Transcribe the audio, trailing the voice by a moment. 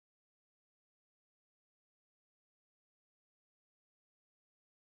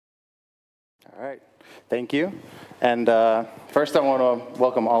All right, thank you. And first I want to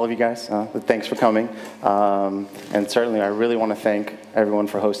welcome all of you guys. Thanks for coming. And certainly I really want to thank everyone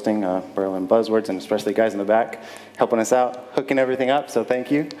for hosting Berlin Buzzwords, and especially guys in the back, helping us out, hooking everything up, so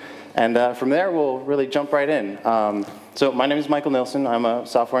thank you. And from there, we'll really jump right in. So my name is Michael Nilsson. I'm a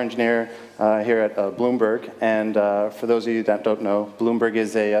software engineer here at Bloomberg. And for those of you that don't know, Bloomberg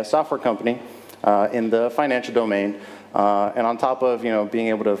is a software company in the financial domain. And on top of being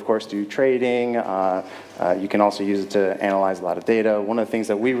able to, of course, do trading, you can also use it to analyze a lot of data. One of the things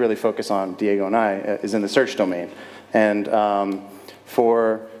that we really focus on, Diego and I, is in the search domain. And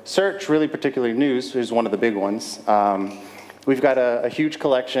for search, really particularly news is one of the big ones. We've got a huge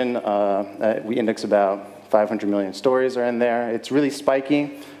collection. We index about 500 million stories are in there. It's really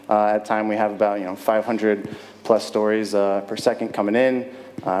spiky. At time we have about 500 plus stories per second coming in.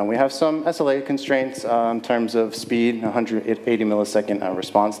 We have some SLA constraints in terms of speed, 180 millisecond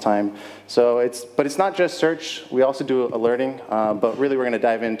response time. So but it's not just search. We also do alerting, but really we're going to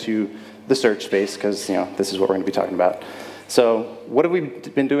dive into the search space because this is what we're going to be talking about. So what have we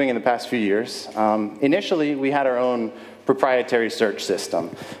been doing in the past few years? Initially, we had our own proprietary search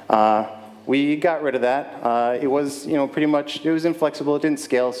system. We got rid of that. It was, pretty much, it was inflexible. It didn't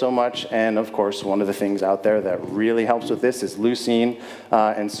scale so much. And of course, one of the things out there that really helps with this is Nilsson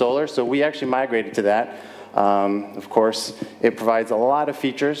and Solr. So we actually migrated to that. Of course, it provides a lot of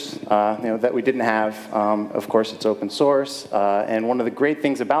features, that we didn't have. Of course, it's open source. And one of the great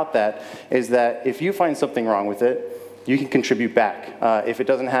things about that is that if you find something wrong with it, you can contribute back. If it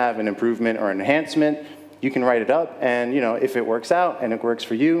doesn't have an improvement or an enhancement, you can write it up, and if it works out and it works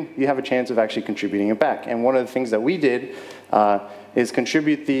for you, you have a chance of actually contributing it back. And one of the things that we did is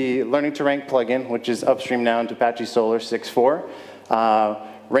contribute the Learning to Rank plugin, which is upstream now into Apache Solr 6.4.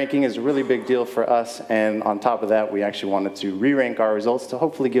 Ranking is a really big deal for us, and on top of that, we actually wanted to re-rank our results to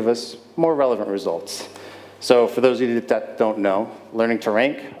hopefully give us more relevant results. So for those of you that don't know, Learning to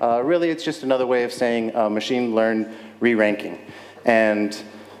Rank, really it's just another way of saying machine learned re-ranking. And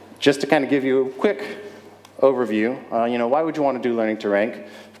just to kind of give you a quick overview, why would you want to do Learning to Rank?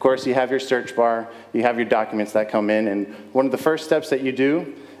 Of course, you have your search bar, you have your documents that come in, and one of the first steps that you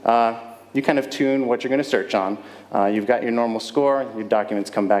do, you kind of tune what you're going to search on. You've got your normal score, your documents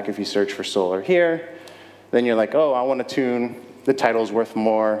come back if you search for Solr here. Then you're like, oh, I want to tune the title's worth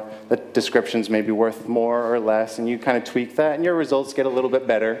more, the description's maybe worth more or less, and you kind of tweak that, and your results get a little bit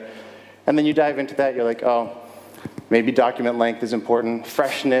better. And then you dive into that, you're like, oh, maybe document length is important,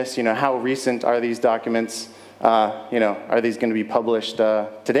 freshness, how recent are these documents? Are these going to be published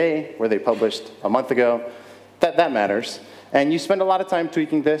today? Were they published a month ago? That matters. And you spend a lot of time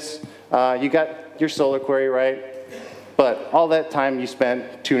tweaking this. You got your Solr query right, but all that time you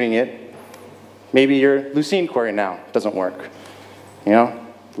spent tuning it, maybe your Nilsson query now doesn't work.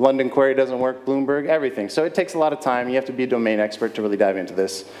 London query doesn't work, Bloomberg, everything. So it takes a lot of time. You have to be a domain expert to really dive into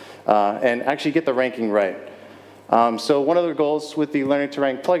this and actually get the ranking right. So one of the goals with the Learning to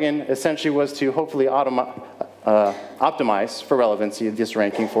Rank plugin essentially was to hopefully optimize for relevancy of this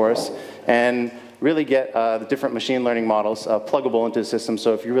ranking for us and really get the different machine learning models pluggable into the system.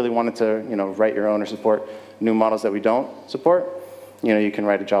 So if you really wanted to write your own or support new models that we don't support, you can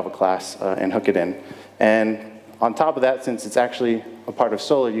write a Java class and hook it in. And on top of that, since it's actually a part of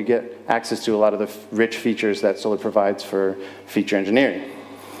Solr, you get access to a lot of the rich features that Solr provides for feature engineering.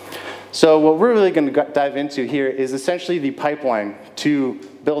 So what we're really going to dive into here is essentially the pipeline to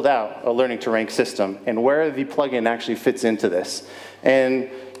build out a Learning to Rank system and where the plugin actually fits into this.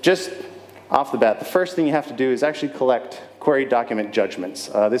 And just off the bat, the first thing you have to do is actually collect query document judgments.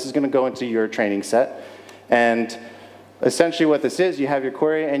 This is going to go into your training set. And essentially what this is, you have your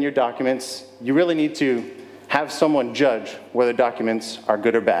query and your documents. You really need to have someone judge whether documents are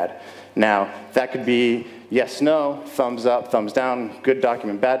good or bad. Now, that could be yes, no, thumbs up, thumbs down, good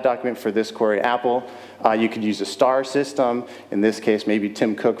document, bad document for this query, Apple. You could use a star system. In this case, maybe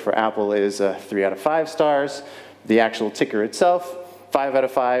Tim Cook for Apple is 3 out of 5 stars. The actual ticker itself, 5 out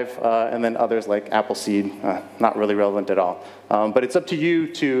of 5, and then others like Appleseed, not really relevant at all. But it's up to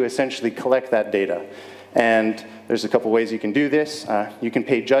you to essentially collect that data. And there's a couple ways you can do this. You can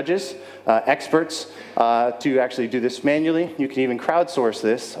pay judges, experts, to actually do this manually. You can even crowdsource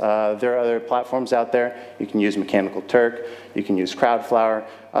this. There are other platforms out there. You can use Mechanical Turk. You can use Crowdflower.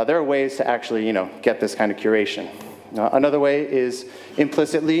 There are ways to actually, get this kind of curation. Another way is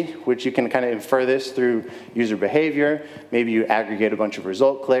implicitly, which you can kind of infer this through user behavior. Maybe you aggregate a bunch of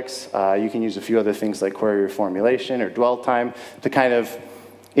result clicks. You can use a few other things like query reformulation or dwell time to kind of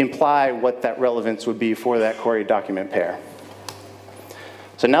imply what that relevance would be for that query document pair.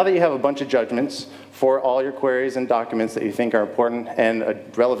 So now that you have a bunch of judgments for all your queries and documents that you think are important and a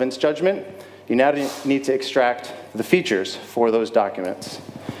relevance judgment, you now need to extract the features for those documents.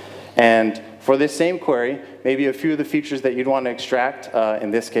 And for this same query, maybe a few of the features that you'd want to extract,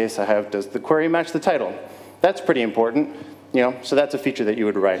 in this case I have, does the query match the title? That's pretty important, so that's a feature that you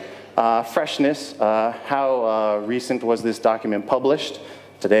would write. Freshness, how recent was this document published?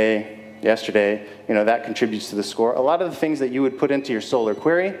 Today, yesterday, that contributes to the score. A lot of the things that you would put into your Solr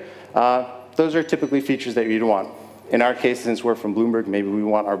query, those are typically features that you'd want. In our case, since we're from Bloomberg, maybe we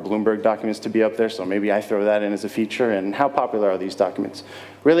want our Bloomberg documents to be up there, so maybe I throw that in as a feature. And how popular are these documents?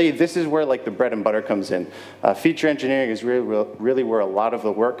 Really, this is where the bread and butter comes in. Feature engineering is really where a lot of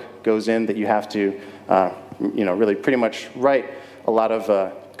the work goes in, that you have to really pretty much write a lot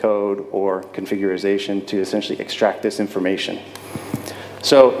of code or configuration to essentially extract this information.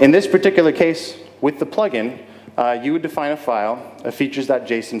 So in this particular case, with the plugin, you would define a file, a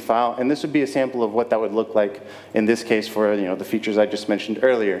features.json file, and this would be a sample of what that would look like in this case for the features I just mentioned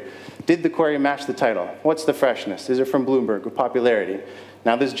earlier. Did the query match the title? What's the freshness? Is it from Bloomberg or popularity?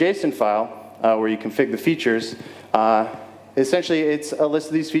 Now this JSON file, where you config the features, essentially it's a list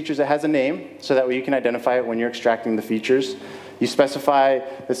of these features that has a name, so that way you can identify it when you're extracting the features. You specify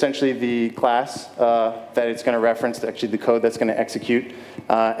essentially the class that it's going to reference, actually the code that's going to execute.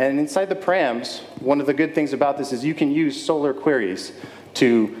 And inside the params, one of the good things about this is you can use Solr queries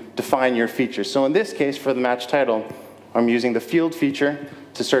to define your features. So in this case, for the match title, I'm using the field feature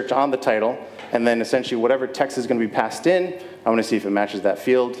to search on the title, and then essentially whatever text is going to be passed in, I want to see if it matches that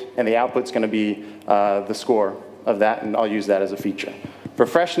field, and the output's going to be the score of that, and I'll use that as a feature. For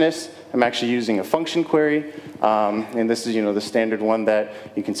freshness, I'm actually using a function query, and this is the standard one that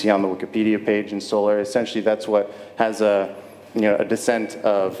you can see on the Wikipedia page in Solr. Essentially, that's what has a descent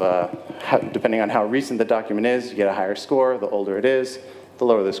of, depending on how recent the document is, you get a higher score. The older it is, the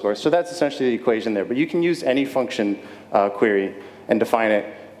lower the score. So that's essentially the equation there. But you can use any function query and define it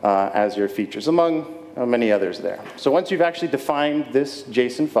as your features, among many others there. So once you've actually defined this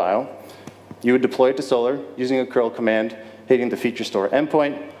JSON file, you would deploy it to Solr using a curl command, hitting the feature store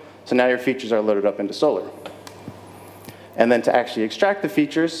endpoint. So now your features are loaded up into Solr. And then to actually extract the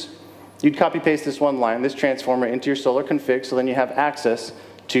features, you'd copy paste this one line, this transformer, into your Solr config, so then you have access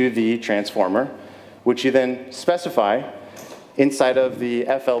to the transformer, which you then specify inside of the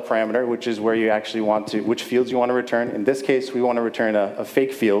FL parameter, which is where you actually want to, which fields you want to return. In this case, we want to return a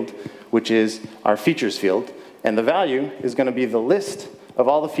fake field, which is our features field. And the value is going to be the list of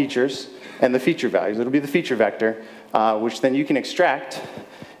all the features and the feature values. It'll be the feature vector, which then you can extract,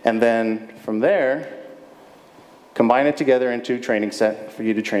 and then from there, combine it together into a training set for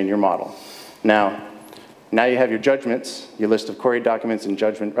you to train your model. Now you have your judgments, your list of query documents and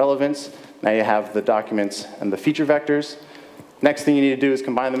judgment relevance. Now you have the documents and the feature vectors. Next thing you need to do is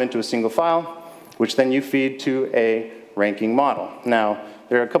combine them into a single file, which then you feed to a ranking model. Now,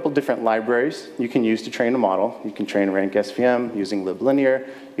 there are a couple different libraries you can use to train a model. You can train rank SVM using liblinear.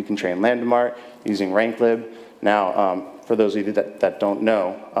 You can train lambda-mart using ranklib. Now, for those of you that don't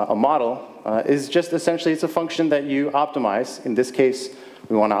know, a model is just essentially, it's a function that you optimize. In this case,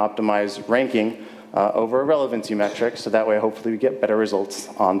 we want to optimize ranking over a relevancy metric, so that way hopefully we get better results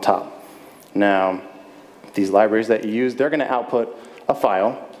on top. Now, these libraries that you use, they're going to output a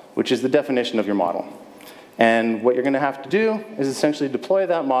file, which is the definition of your model. And what you're going to have to do is essentially deploy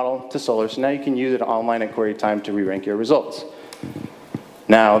that model to Solr, so now you can use it online at query time to re-rank your results.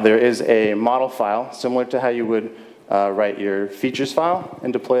 Now, there is a model file, similar to how you would write your features file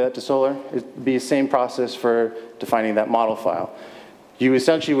and deploy that to Solr. It'd be the same process for defining that model file. You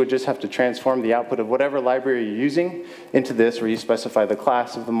essentially would just have to transform the output of whatever library you're using into this, where you specify the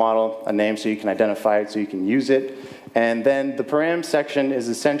class of the model, a name so you can identify it, so you can use it. And then the param section is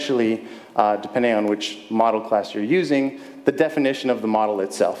essentially, depending on which model class you're using, the definition of the model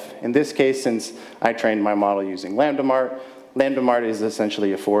itself. In this case, since I trained my model using lambda-mart, lambda-mart is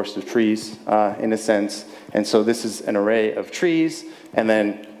essentially a forest of trees, in a sense. And so this is an array of trees, and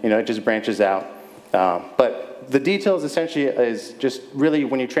then it just branches out. But the details essentially is just really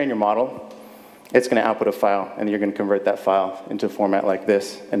when you train your model, it's going to output a file, and you're going to convert that file into a format like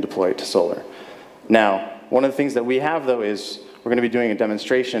this and deploy it to Solr. Now, one of the things that we have, though, is we're going to be doing a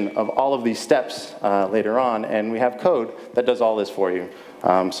demonstration of all of these steps later on, and we have code that does all this for you,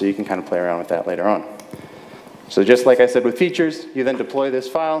 so you can kind of play around with that later on. So just like I said with features, you then deploy this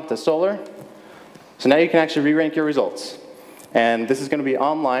file to Solr. So now you can actually re-rank your results. And this is going to be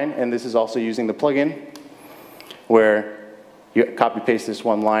online, and this is also using the plugin, where you copy-paste this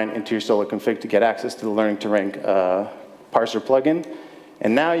one line into your Solr config to get access to the Learning to Rank parser plugin.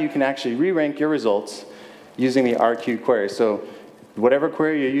 And now you can actually re-rank your results using the RQ query. So whatever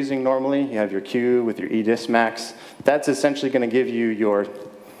query you're using normally, you have your queue with your edis max. That's essentially going to give you your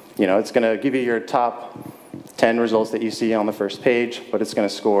it's going to give you your top 10 results that you see on the first page, but it's going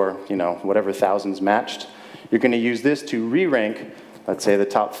to score, whatever thousands matched. You're going to use this to re-rank, let's say, the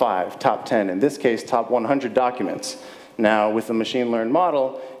top 5, top 10, in this case, top 100 documents. Now, with the machine learned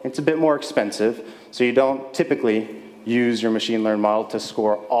model, it's a bit more expensive, so you don't typically use your machine learned model to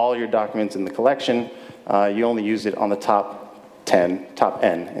score all your documents in the collection. You only use it on the top 10, top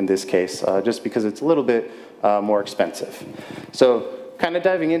N in this case, just because it's a little bit more expensive. So kind of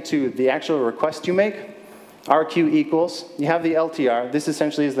diving into the actual request you make, RQ equals, you have the LTR. This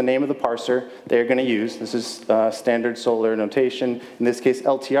essentially is the name of the parser they're going to use. This is standard Solr notation. In this case,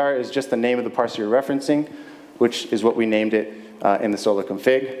 LTR is just the name of the parser you're referencing, which is what we named it in the Solr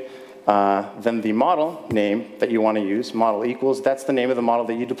config. Then the model name that you want to use, model equals, that's the name of the model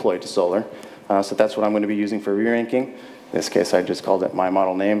that you deployed to Solr. So that's what I'm going to be using for re-ranking. In this case, I just called it my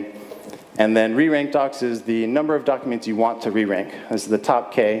model name. And then re-rank docs is the number of documents you want to re-rank. This is the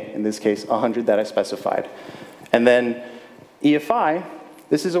top K, in this case, 100 that I specified. And then EFI,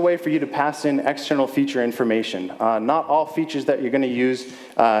 this is a way for you to pass in external feature information. Not all features that you're going to use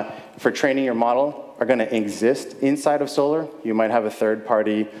for training your model are going to exist inside of Solr. You might have a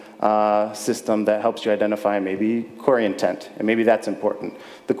third-party system that helps you identify maybe query intent, and maybe that's important.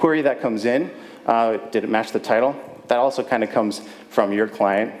 The query that comes in, did it match the title? That also kind of comes from your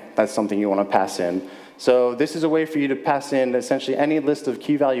client. That's something you want to pass in. So this is a way for you to pass in essentially any list of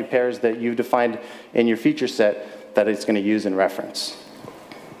key value pairs that you've defined in your feature set that it's going to use in reference.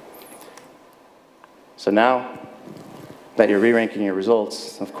 So now that you're re-ranking your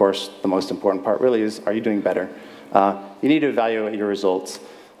results, of course, the most important part really is, are you doing better? You need to evaluate your results.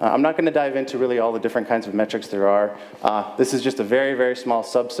 I'm not going to dive into really all the different kinds of metrics there are. This is just a very, very small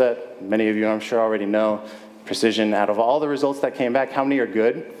subset. Many of you, I'm sure, already know. Precision, out of all the results that came back, how many are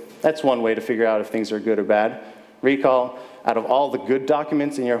good? That's one way to figure out if things are good or bad. Recall, out of all the good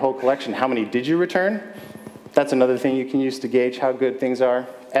documents in your whole collection, how many did you return? That's another thing you can use to gauge how good things are.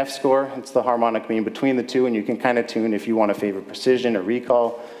 F-score, it's the harmonic mean between the two, and you can kind of tune if you want to favor precision or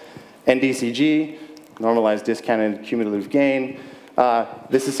recall. NDCG, normalized discounted cumulative gain.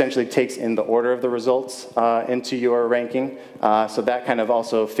 This essentially takes in the order of the results into your ranking. So that kind of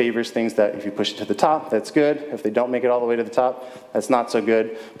also favors things that if you push it to the top, that's good. If they don't make it all the way to the top, that's not so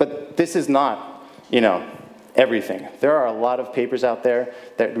good. But this is not, everything. There are a lot of papers out there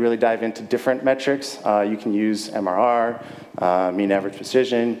that really dive into different metrics. You can use MRR, mean average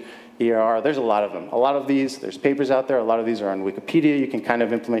precision, ERR. There's a lot of them. A lot of these, there's papers out there. A lot of these are on Wikipedia. You can kind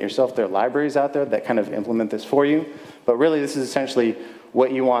of implement yourself. There are libraries out there that kind of implement this for you. But really, this is essentially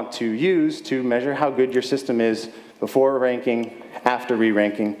what you want to use to measure how good your system is before ranking, after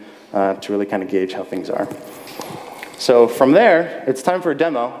re-ranking, to really kind of gauge how things are. So from there, it's time for a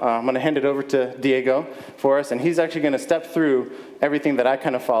demo. I'm going to hand it over to Diego for us, and he's actually going to step through everything that I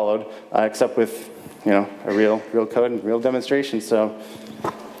kind of followed, except with a real code and real demonstration. So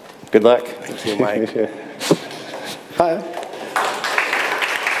good luck. Thank you, Mike. Hi.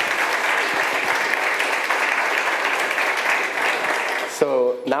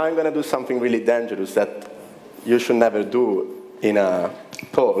 So now I'm going to do something really dangerous that you should never do in a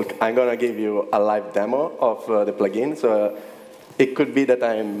talk. I'm going to give you a live demo of the plugin. So it could be that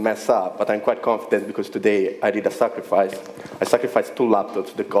I mess up, but I'm quite confident because today I did a sacrifice. I sacrificed 2 laptops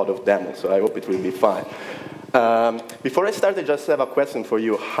to the code of demo, so I hope it will be fine. Before I start, I just have a question for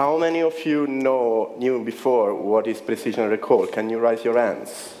you. How many of you knew before what is precision recall? Can you raise your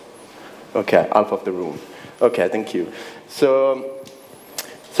hands? Okay, half of the room. Okay, thank you. So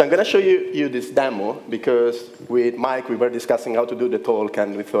I'm going to show you this demo because with Mike we were discussing how to do the talk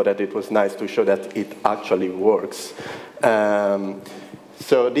and we thought that it was nice to show that it actually works.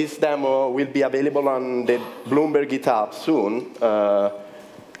 So this demo will be available on the Bloomberg GitHub soon.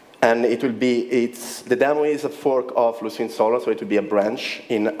 And the demo is a fork of Lucene Solr, so it will be a branch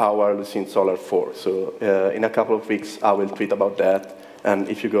in our Lucene Solr 4. So in a couple of weeks I will tweet about that. And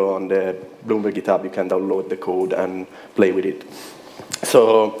if you go on the Bloomberg GitHub, you can download the code and play with it.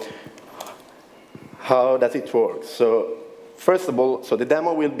 So how does it work? So first of all, so the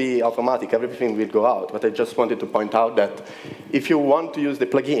demo will be automatic. Everything will go out. But I just wanted to point out that if you want to use the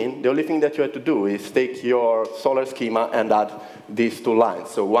plugin, the only thing that you have to do is take your Solr schema and add these 2 lines.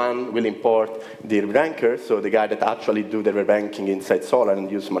 So one will import the ranker, so the guy that actually do the ranking inside Solr and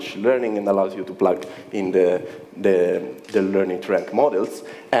use machine learning and allows you to plug in the learning to rank models.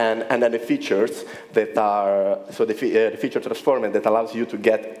 And then the features that are, so the feature transformer that allows you to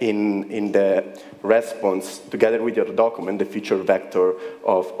get in the response, together with your document, the feature vector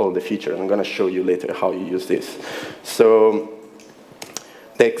of all the features. I'm going to show you later how you use this. So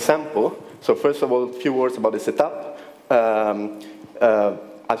the example, so first of all, a few words about the setup.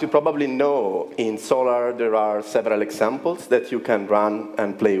 as you probably know, in Solr there are several examples that you can run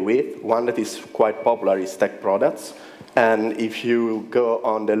and play with. One that is quite popular is tech products. And if you go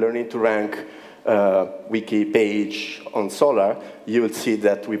on the Learning to Rank wiki page on Solr, you will see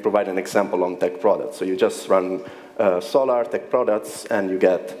that we provide an example on tech products. So you just run Solr tech products, and you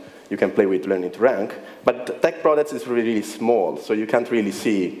can play with Learning to Rank. But tech products is really small, so you can't really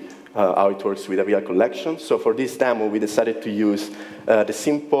see how it works with a real collection. So for this demo, we decided to use the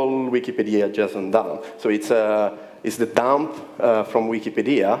simple Wikipedia JSON dump. So it's the dump from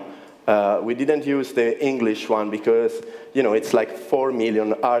Wikipedia. We didn't use the English one because it's like 4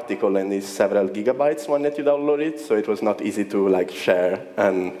 million articles and it's several gigabytes when you download it. So it was not easy to share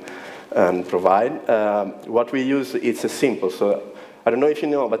and provide. What we use is a simple. So I don't know if you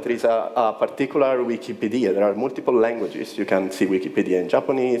know, but there is a particular Wikipedia. There are multiple languages. You can see Wikipedia in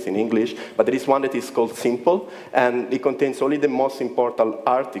Japanese, in English, but there is one that is called Simple, and it contains only the most important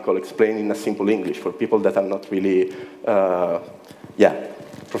article explained in a simple English for people that are not really,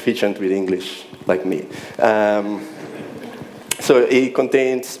 proficient with English like me. So it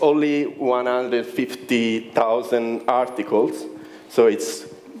contains only 150,000 articles, so it's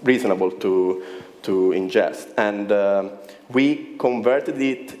reasonable to ingest. And we converted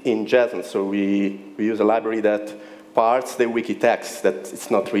it in JSON, so we use a library that parts the wiki text. That it's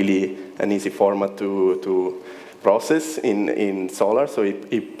not really an easy format to process in Solr, so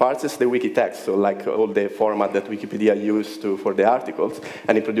it parses the wiki text, so like all the format that Wikipedia used for the articles,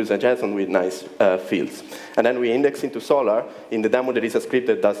 and it produces a JSON with nice fields. And then we index into Solr. In the demo, there is a script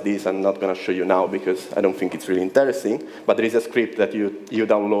that does this. I'm not going to show you now because I don't think it's really interesting, but there is a script that you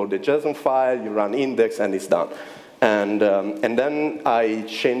download the JSON file, you run index, and it's done. And then I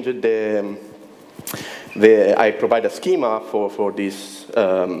changed I provide a schema for this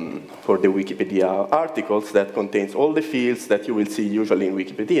for the Wikipedia articles that contains all the fields that you will see usually in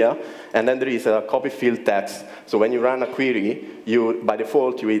Wikipedia, and then there is a copy field text. So when you run a query, by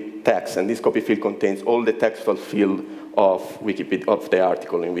default you hit text, and this copy field contains all the textual field of the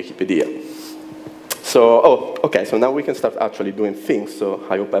article in Wikipedia. So okay. So now we can start actually doing things. So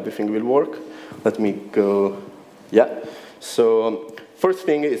I hope everything will work. Let me go. Yeah. So first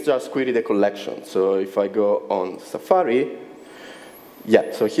thing is just query the collection. So if I go on Safari,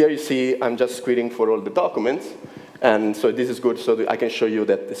 so here you see I'm just querying for all the documents. And so this is good so that I can show you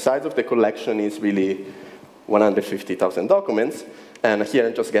that the size of the collection is really 150,000 documents. And here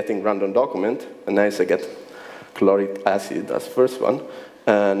I'm just getting random document. And nice, I get chloric acid as first one.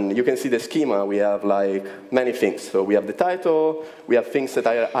 And you can see the schema. We have many things. So we have the title. We have things that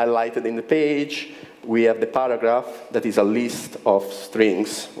I highlighted in the page. We have the paragraph that is a list of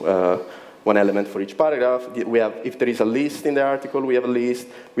strings, one element for each paragraph. We have, if there is a list in the article, we have a list.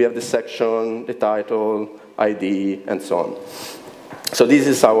 We have the section, the title, ID, and so on. So this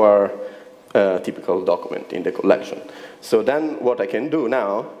is our typical document in the collection. So then what I can do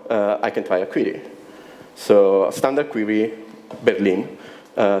now, I can try a query. So a standard query, Berlin.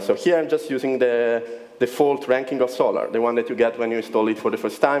 So here I'm just using the default ranking of Solr, the one that you get when you install it for the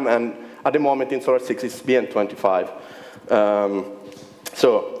first time. And at the moment in Solr 6 it's BN25.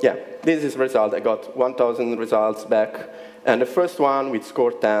 So yeah, this is the result. I got 1,000 results back. And the first one with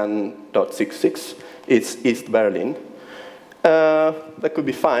score 10.66 is East Berlin. That could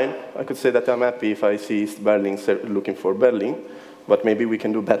be fine. I could say that I'm happy if I see East Berlin looking for Berlin, but maybe we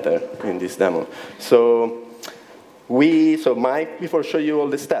can do better in this demo. So Mike, before show you all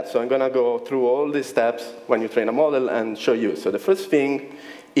the steps, so I'm going to go through all the steps when you train a model and show you. So the first thing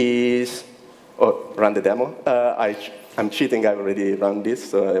is, run the demo. I'm cheating, I've already run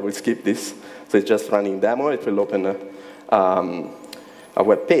this, so I will skip this. So it's just running demo. It will open a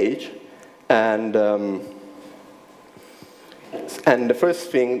web page. And the first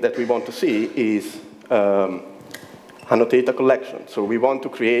thing that we want to see is annotate a collection. So we want to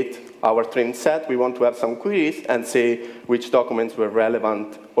create our training set. We want to have some queries and say which documents were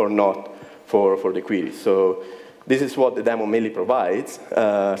relevant or not for the query. So this is what the demo mainly provides.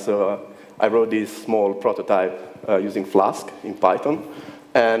 So I wrote this small prototype using Flask in Python.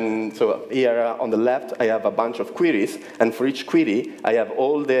 And so here on the left, I have a bunch of queries. And for each query, I have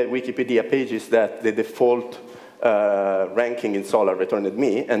all the Wikipedia pages that the default ranking in Solr returned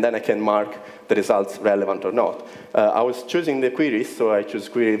me, and then I can mark the results relevant or not. I was choosing the queries, so I choose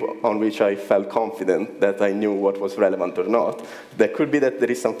query on which I felt confident that I knew what was relevant or not. There could be that there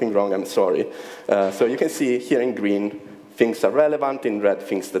is something wrong, I'm sorry. So you can see here in green, things are relevant, in red,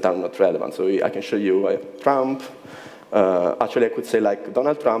 things that are not relevant. So I can show you Trump. Actually, I could say like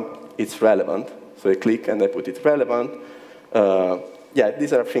Donald Trump, it's relevant. So I click and I put it relevant. Yeah,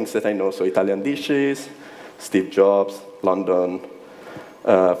 these are things that I know. So Italian dishes, Steve Jobs, London,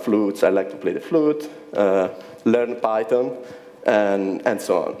 flutes, I like to play the flute, learn Python, and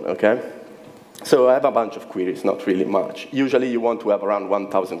so on, okay? So I have a bunch of queries, not really much. Usually you want to have around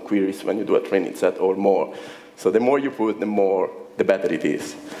 1,000 queries when you do a training set or more. So the more you put, the better it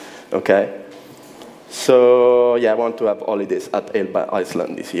is, okay? So yeah, I want to have holidays at Elba,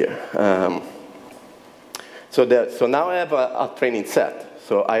 Iceland this year. So now I have a training set.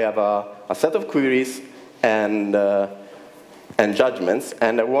 So I have a set of queries and judgments,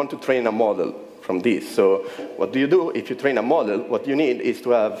 and I want to train a model from this. So what do you do? If you train a model, what you need is to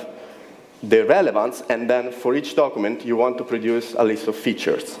have the relevance, and then for each document, you want to produce a list of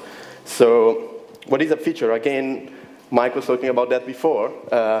features. So what is a feature? Again, Mike was talking about that before.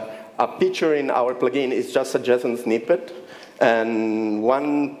 A feature in our plugin is just a JSON snippet. And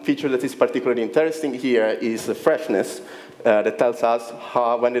one feature that is particularly interesting here is the freshness that tells us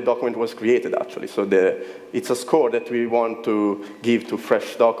when the document was created, actually. So it's a score that we want to give to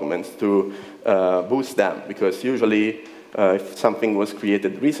fresh documents to boost them, because usually if something was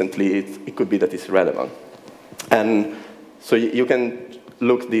created recently, it could be that it's relevant. And so you can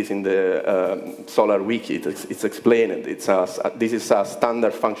look this in the Solr wiki. It's explained. This is a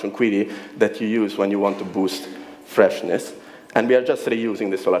standard function query that you use when you want to boost freshness. And we are just reusing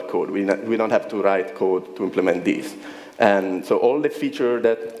the Solr code. We don't have to write code to implement this. And so all the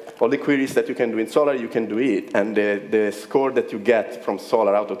queries that you can do in Solr, you can do it. And the score that you get from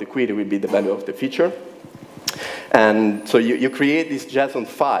Solr out of the query will be the value of the feature. And so you create this JSON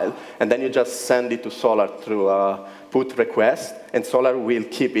file, and then you just send it to Solr through a put request, and Solr will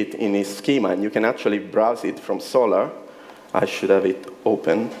keep it in its schema. And you can actually browse it from Solr. I should have it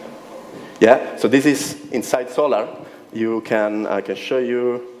open. Yeah, so this is inside Solr. I can show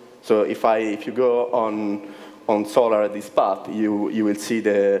you. So if you go on Solr at this path, you will see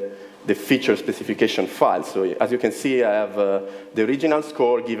the feature specification file. So as you can see, I have the original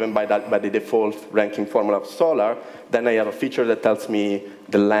score given by the default ranking formula of Solr. Then I have a feature that tells me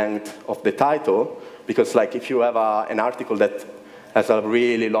the length of the title, because like if you have an article that has a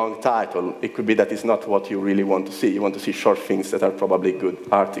really long title, it could be that it's not what you really want to see. You want to see short things that are probably good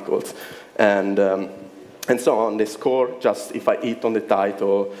articles. And so on. The score, just if I hit on the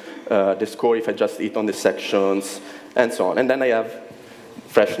title, the score if I just hit on the sections, and so on. And then I have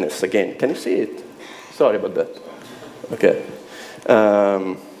freshness again. Can you see it? Sorry about that. Okay.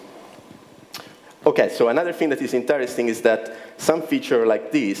 Okay, so another thing that is interesting is that some feature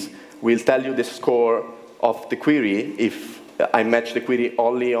like this will tell you the score of the query if I match the query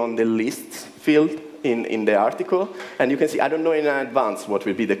only on the lists field in the article. And you can see, I don't know in advance what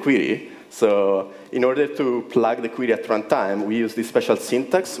will be the query. So in order to plug the query at runtime, we use this special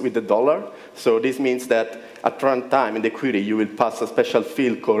syntax with the $. So this means that at runtime in the query, you will pass a special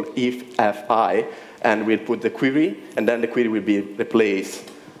field called if fi, and we'll put the query, and then the query will be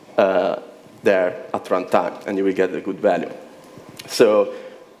replaced there at runtime, and you will get a good value. So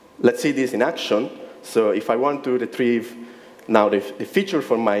let's see this in action. So if I want to retrieve now the feature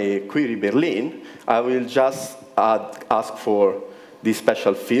for my query Berlin, I will just ask for this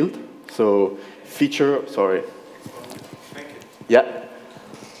special field. So feature, sorry. Thank you. Yeah.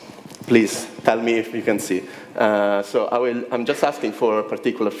 Please tell me if you can see. So I'm just asking for a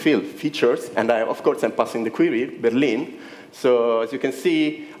particular field, features, and of course I'm passing the query, Berlin. So as you can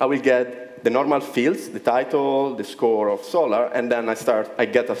see, I will get the normal fields, the title, the score of Solr, and then I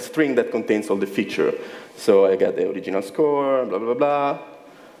get a string that contains all the feature. So I get the original score, blah, blah, blah,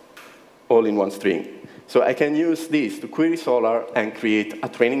 all in one string. So I can use this to query Solr and create a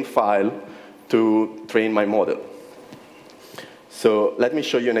training file to train my model. So let me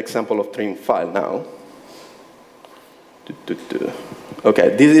show you an example of training file now.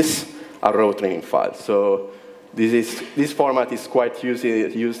 Okay, this is a raw training file. So this format is quite used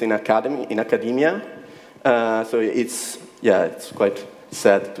in academia. So it's quite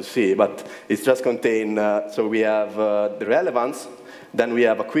sad to see, but it's just contained. So we have the relevance. Then we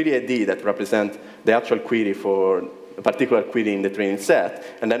have a query ID that represents the actual query for a particular query in the training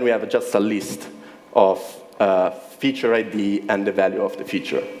set. And then we have just a list of feature ID and the value of the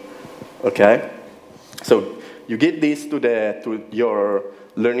feature. Okay? So you give this to your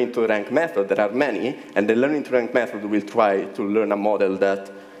learning to rank method. There are many. And the learning to rank method will try to learn a model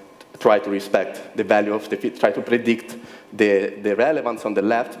that try to respect the value of the feature, try to predict the relevance on the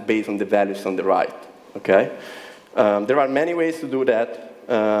left based on the values on the right. Okay? There are many ways to do that.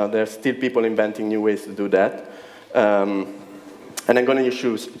 There are still people inventing new ways to do that. And I'm going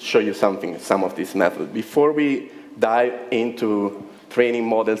to show you some of these methods. Before we dive into training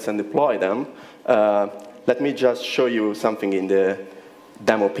models and deploy them, let me just show you something in the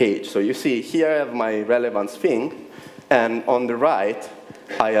demo page. So you see, here I have my relevance thing. And on the right,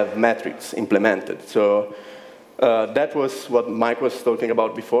 I have metrics implemented. So that was what Mike was talking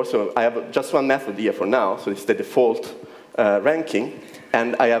about before. So I have just one method here for now. So it's the default ranking.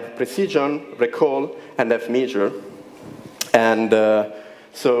 And I have precision, recall, and fmeasure. And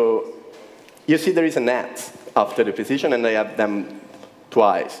so you see there is an at after the precision, and I have them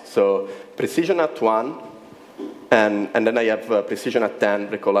twice. So precision at 1, and then I have precision at 10,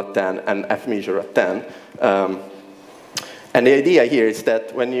 recall at 10, and fmeasure at 10. And the idea here is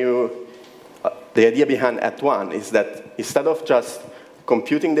that when you, the idea behind at 1 is that instead of just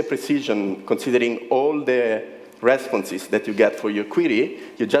computing the precision, considering all the responses that you get for your query,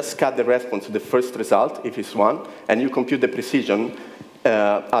 you just cut the response to the first result, if it's 1, and you compute the precision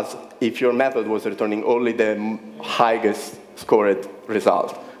as if your method was returning only the highest scored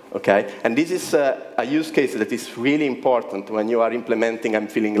result. Okay? And this is a use case that is really important when you are implementing I'm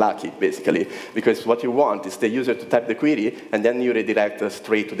feeling lucky, basically, because what you want is the user to type the query, and then you redirect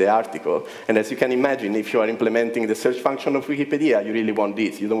straight to the article. And as you can imagine, if you are implementing the search function of Wikipedia, you really want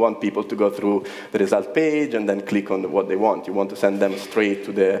this. You don't want people to go through the result page and then click on what they want. You want to send them straight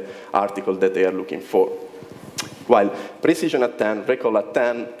to the article that they are looking for. While precision at 10, recall at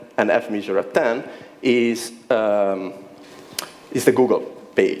 10, and fmeasure at 10 is the Google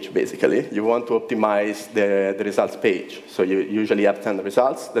page, basically. You want to optimize the results page. So you usually have 10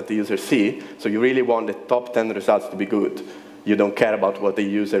 results that the user see. So you really want the top 10 results to be good. You don't care about what the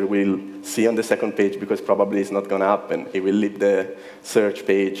user will see on the second page because probably it's not going to happen. He will leave the search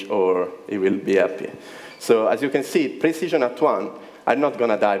page or he will be happy. So as you can see, precision at 1, I'm not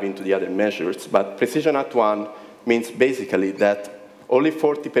going to dive into the other measures, but precision at 1 means basically that only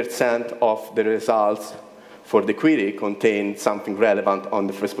 40% of the results for the query contain something relevant on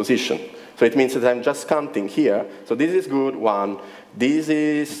the first position. So it means that I'm just counting here. So this is good, 1. This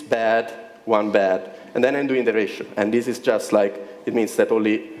is bad, 1 bad. And then I'm doing the ratio. And this is just like, it means that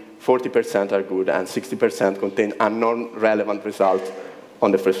only 40% are good and 60% contain a non-relevant result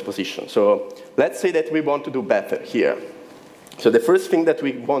on the first position. So let's say that we want to do better here. So the first thing that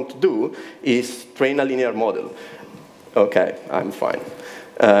we want to do is train a linear model. OK, I'm fine.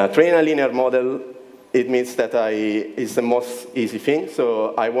 Train a linear model, it means that it's the most easy thing.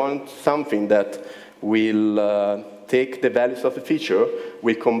 So I want something that will take the values of a feature,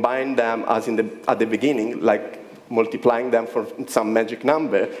 we combine them as at the beginning, like multiplying them for some magic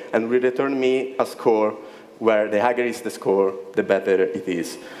number, and will return me a score where the higher is the score, the better it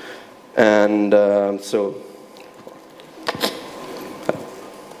is. And so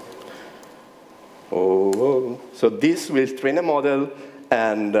this will train a model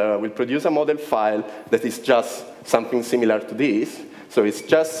and will produce a model file that is just something similar to this. So it's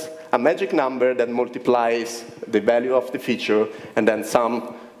just a magic number that multiplies the value of the feature and then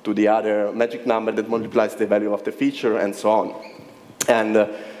sum to the other magic number that multiplies the value of the feature and so on.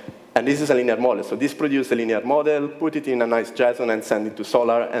 And this is a linear model. So this produces a linear model, put it in a nice JSON and send it to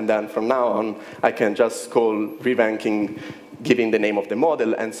Solr. And then from now on, I can just call re-ranking, giving the name of the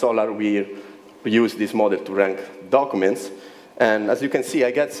model. And Solr will use this model to rank documents. And as you can see,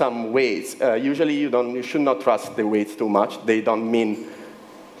 I get some weights. Usually, you should not trust the weights too much. They don't mean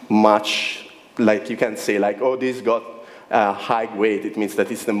much. Like you can say, like, oh, this got a high weight. It means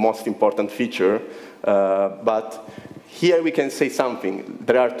that it's the most important feature. But here we can say something.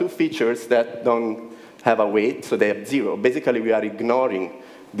 There are two features that don't have a weight, so they have 0. Basically, we are ignoring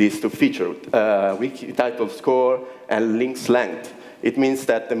these two features, wiki title score and links length. It means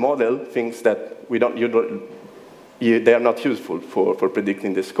that the model thinks that they are not useful for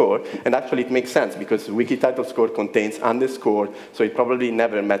predicting the score. And actually, it makes sense, because wiki title score contains underscore, so it probably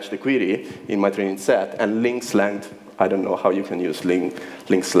never matched the query in my training set. And links length, I don't know how you can use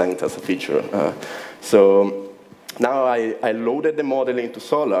links length as a feature. So now I loaded the model into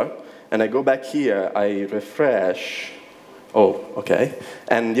Solr, and I go back here, I refresh. Oh, OK.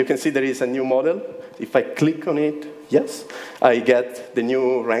 And you can see there is a new model. If I click on it, yes, I get the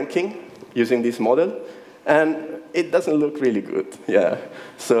new ranking using this model. And it doesn't look really good, yeah.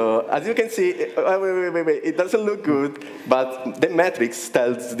 So as you can see, wait, it doesn't look good, but the metrics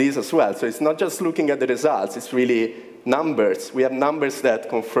tells this as well. So it's not just looking at the results, it's really numbers. We have numbers that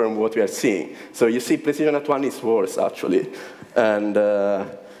confirm what we are seeing. So you see precision at 1 is worse, actually. And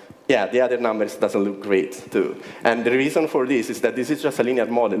yeah, the other numbers doesn't look great, too. And the reason for this is that this is just a linear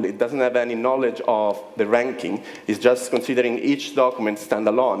model. It doesn't have any knowledge of the ranking. It's just considering each document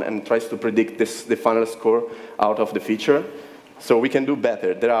standalone and tries to predict the final score out of the feature. So we can do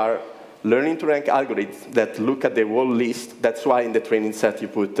better. There are learning to rank algorithms that look at the whole list. That's why in the training set you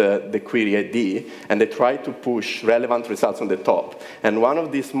put the query ID, and they try to push relevant results on the top. And one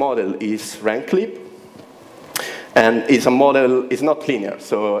of these models is RankClip. And it's a model, it's not linear,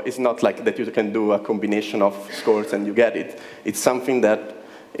 so it's not like that you can do a combination of scores and you get it. It's something that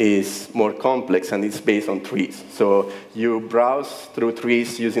is more complex and it's based on trees. So you browse through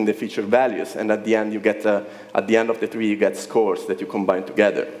trees using the feature values, and at the end you get, at the end of the tree you get scores that you combine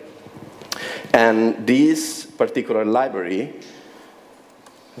together. And this particular library,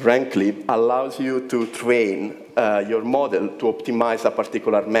 RankClip, allows you to train your model to optimize a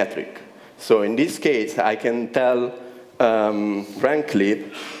particular metric. So in this case, I can tell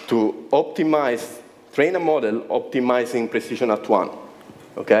RankClip to optimize, train a model optimizing precision at 1.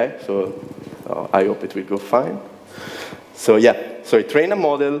 Okay, so I hope it will go fine. So yeah, so it trained a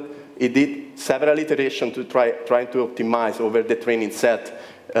model. It did several iterations to try to optimize over the training set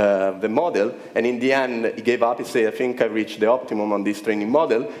the model, and in the end, it gave up. It said, I think I reached the optimum on this training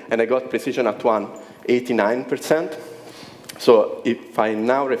model, and I got precision at 1, 89%. So if I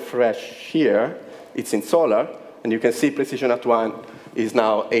now refresh here, it's in Solr, and you can see precision at 1 is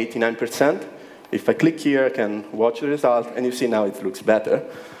now 89%. If I click here, I can watch the result, and you see now it looks better.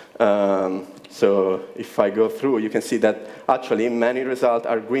 So if I go through, you can see that actually many results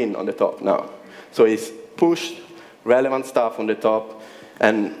are green on the top now. So it's pushed relevant stuff on the top.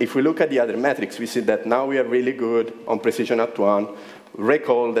 And if we look at the other metrics, we see that now we are really good on precision at 1.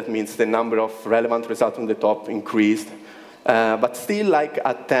 Recall, that means the number of relevant results on the top increased. But still, like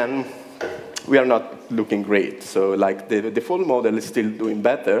at 10, we are not looking great. So like the full model is still doing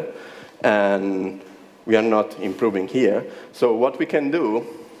better, and we are not improving here. So what we can do,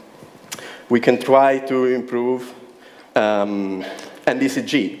 we can try to improve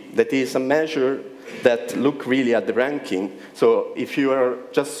NDCG. That is a measure that look really at the ranking. So if you are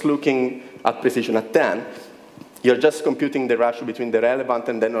just looking at precision at 10, you're just computing the ratio between the relevant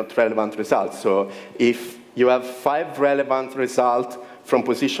and the not relevant results. So if you have 5 relevant results from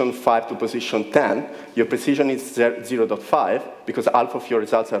position 5 to position 10, your precision is 0.5, because half of your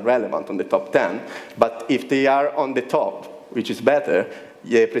results are relevant on the top 10. But if they are on the top, which is better,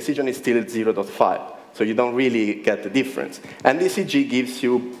 the precision is still 0.5. So you don't really get the difference. And NDCG gives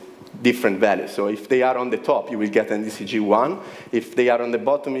you different values. So if they are on the top, you will get NDCG 1. If they are on the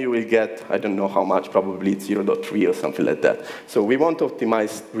bottom, you will get, I don't know how much, probably 0.3 or something like that. So we want to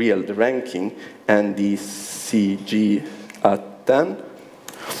optimize the ranking, NDCG at 10.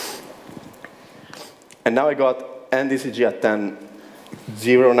 And now I got NDCG at 10,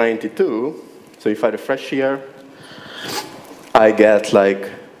 0.92. So if I refresh here, I get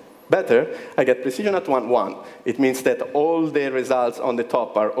like better. I get precision at 1, 1. It means that all the results on the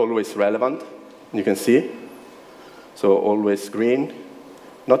top are always relevant. You can see. So always green.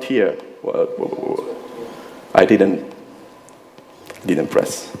 Not here. Whoa. I didn't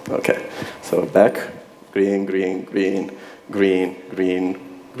press. Okay. So back. Green, green, green, green, green,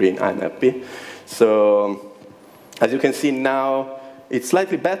 green. I'm happy. So as you can see now, it's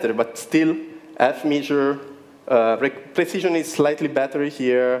slightly better, but still F measure, precision is slightly better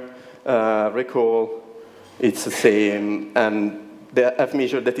here. Recall, it's the same, and the F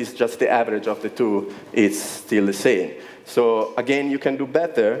measure that is just the average of the two is still the same. So again, you can do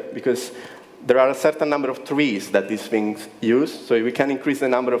better because there are a certain number of trees that these things use. So we can increase the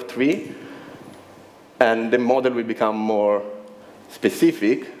number of trees, and the model will become more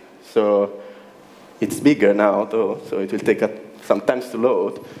specific. So it's bigger now, though, so it will take some time to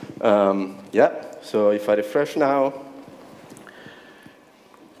load. Yeah, so if I refresh now,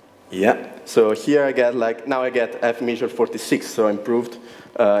 yeah, so here I get now I get F measure 46, so improved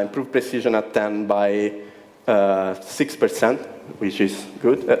precision at 10 by 6%, which is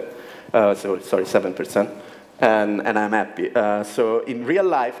good. Sorry, 7%, and I'm happy. So in real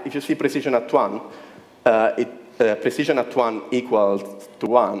life, if you see precision at 1, precision at 1 equals to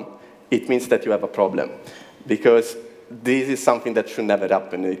 1, it means that you have a problem, because this is something that should never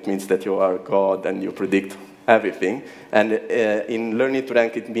happen. It means that you are God and you predict everything. And in learning to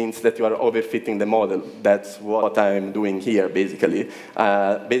rank, it means that you are overfitting the model. That's what I'm doing here, basically.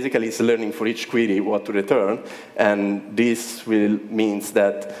 Basically, it's learning for each query what to return. And this means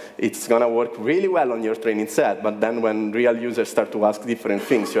that it's going to work really well on your training set. But then when real users start to ask different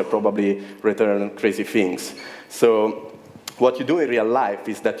things, you'll probably return crazy things. So what you do in real life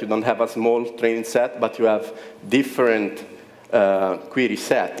is that you don't have a small training set, but you have different query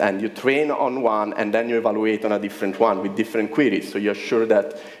set, and you train on one, and then you evaluate on a different one with different queries. So you're sure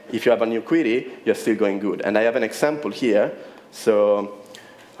that if you have a new query, you're still going good. And I have an example here. So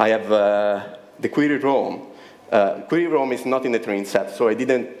I have the query ROM. Query ROM is not in the training set, so I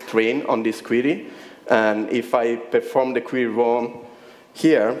didn't train on this query. And if I perform the query ROM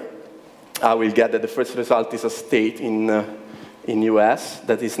here, I will get that the first result is a state in in US,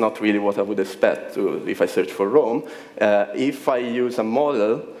 that is not really what I would expect if I search for Rome. If I use a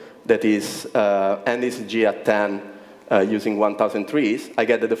model that is NDCG at 10 using 1,000 trees, I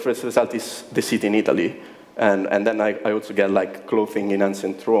get that the first result is the city in Italy. And then I also get like clothing in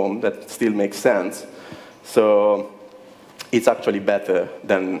ancient Rome that still makes sense. So it's actually better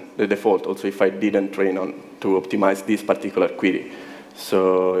than the default, also if I didn't train on to optimize this particular query.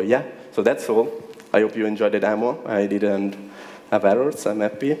 So yeah, so that's all. I hope you enjoyed the demo. I didn't have errors, I'm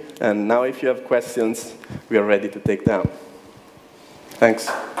happy. And now if you have questions, we are ready to take them. Thanks.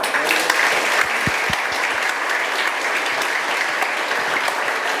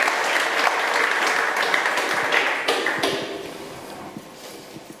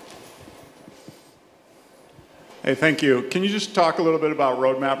 Hey, thank you. Can you just talk a little bit about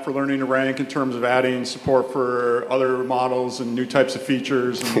roadmap for learning to rank in terms of adding support for other models and new types of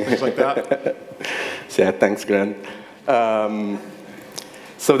features and things like that? Yeah, thanks, Grant.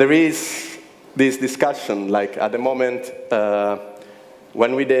 So there is this discussion, like at the moment,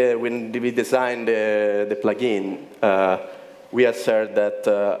 when we designed the plugin, we assert that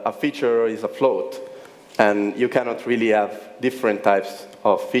a feature is a float, and you cannot really have different types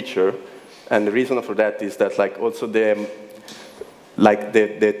of feature. And the reason for that is that, like, also the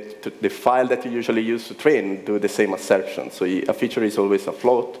file that you usually use to train do the same assertion. So a feature is always a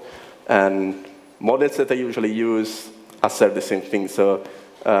float, and models that I usually use assert the same thing. So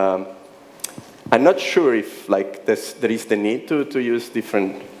I'm not sure if there is the need to use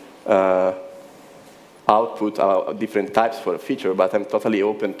different output, different types for a feature, but I'm totally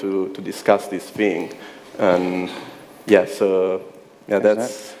open to discuss this thing. And yeah, so yeah,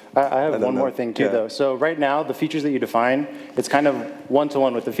 that's. I have one more thing too, though. So right now, the features that you define, it's kind of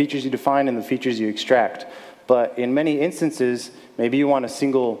one-to-one with the features you define and the features you extract. But in many instances, maybe you want a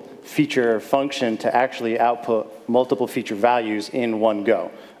single feature function to actually output multiple feature values in one go.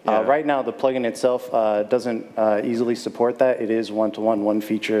 Right now, the plugin itself doesn't easily support that. It is one-to-one, one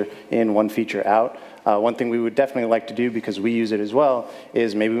feature in, one feature out. One thing we would definitely like to do, because we use it as well,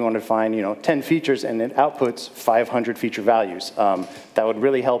 is maybe we want to find 10 features and it outputs 500 feature values. That would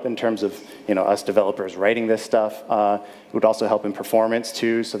really help in terms of us developers writing this stuff. It would also help in performance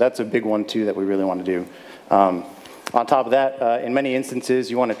too. So that's a big one too that we really want to do. On top of that, in many instances,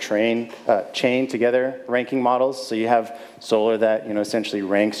 you want to chain together ranking models. So you have Solr that essentially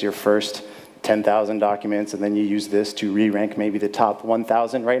ranks your first 10,000 documents, and then you use this to re-rank maybe the top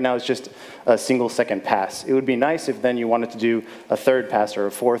 1,000. Right now, it's just a single-second pass. It would be nice if then you wanted to do a third pass or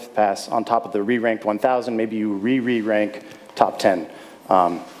a fourth pass on top of the re-ranked 1,000. Maybe you re-rank top 10,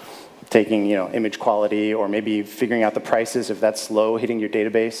 taking image quality, or maybe figuring out the prices if that's slow hitting your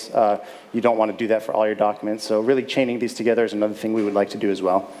database. You don't want to do that for all your documents. So really chaining these together is another thing we would like to do as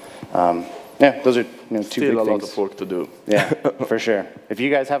well. Yeah, those are two big things. Still a lot of work to do. Yeah, for sure. If you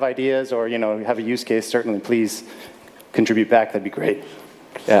guys have ideas or have a use case, certainly please contribute back. That'd be great.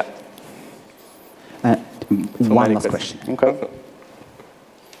 Yeah. One last question. Okay.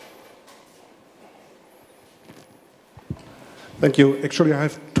 Thank you. Actually, I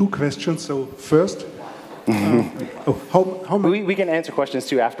have two questions. So first, how much? We can answer questions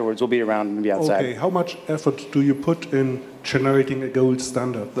too afterwards. We'll be around, maybe outside. Okay. How much effort do you put in generating a gold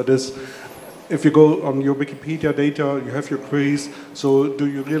standard? That is, if you go on your Wikipedia data, you have your queries. So do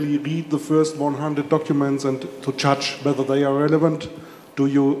you really read the first 100 documents and to judge whether they are relevant? Do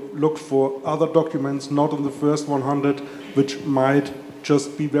you look for other documents not in the first 100, which might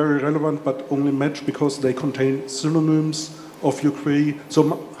just be very relevant but only match because they contain synonyms of your query?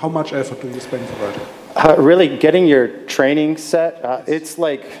 So how much effort do you spend for that? Really getting your training set,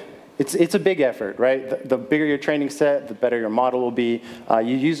 it's a big effort, right? The bigger your training set, the better your model will be.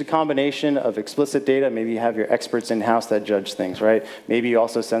 You use a combination of explicit data. Maybe you have your experts in-house that judge things, right? Maybe you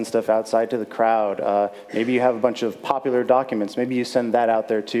also send stuff outside to the crowd. Maybe you have a bunch of popular documents. Maybe you send that out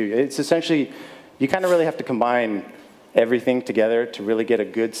there too. It's essentially, you kind of really have to combine everything together to really get a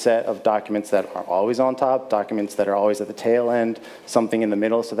good set of documents that are always on top, documents that are always at the tail end, something in the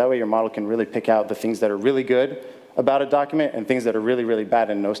middle, so that way your model can really pick out the things that are really good about a document and things that are really, really bad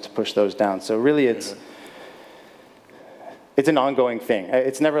and knows to push those down. So really it's an ongoing thing.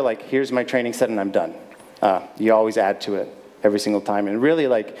 It's never like, here's my training set and I'm done. You always add to it every single time. And really,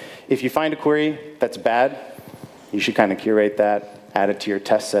 like, if you find a query that's bad, you should kind of curate that, add it to your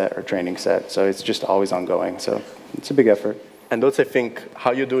test set or training set. So it's just always ongoing. So it's a big effort. And also I think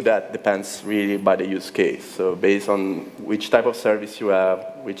how you do that depends really by the use case. So based on which type of service you have,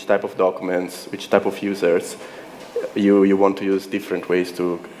 which type of documents, which type of users, you want to use different ways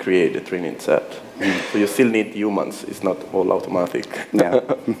to create the training set. So you still need humans. It's not all automatic. Yeah.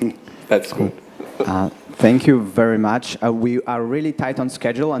 That's good. Thank you very much. We are really tight on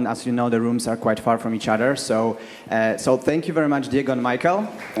schedule, and as you know, the rooms are quite far from each other. So thank you very much, Diego and Michael.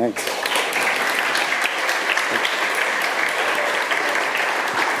 Thanks.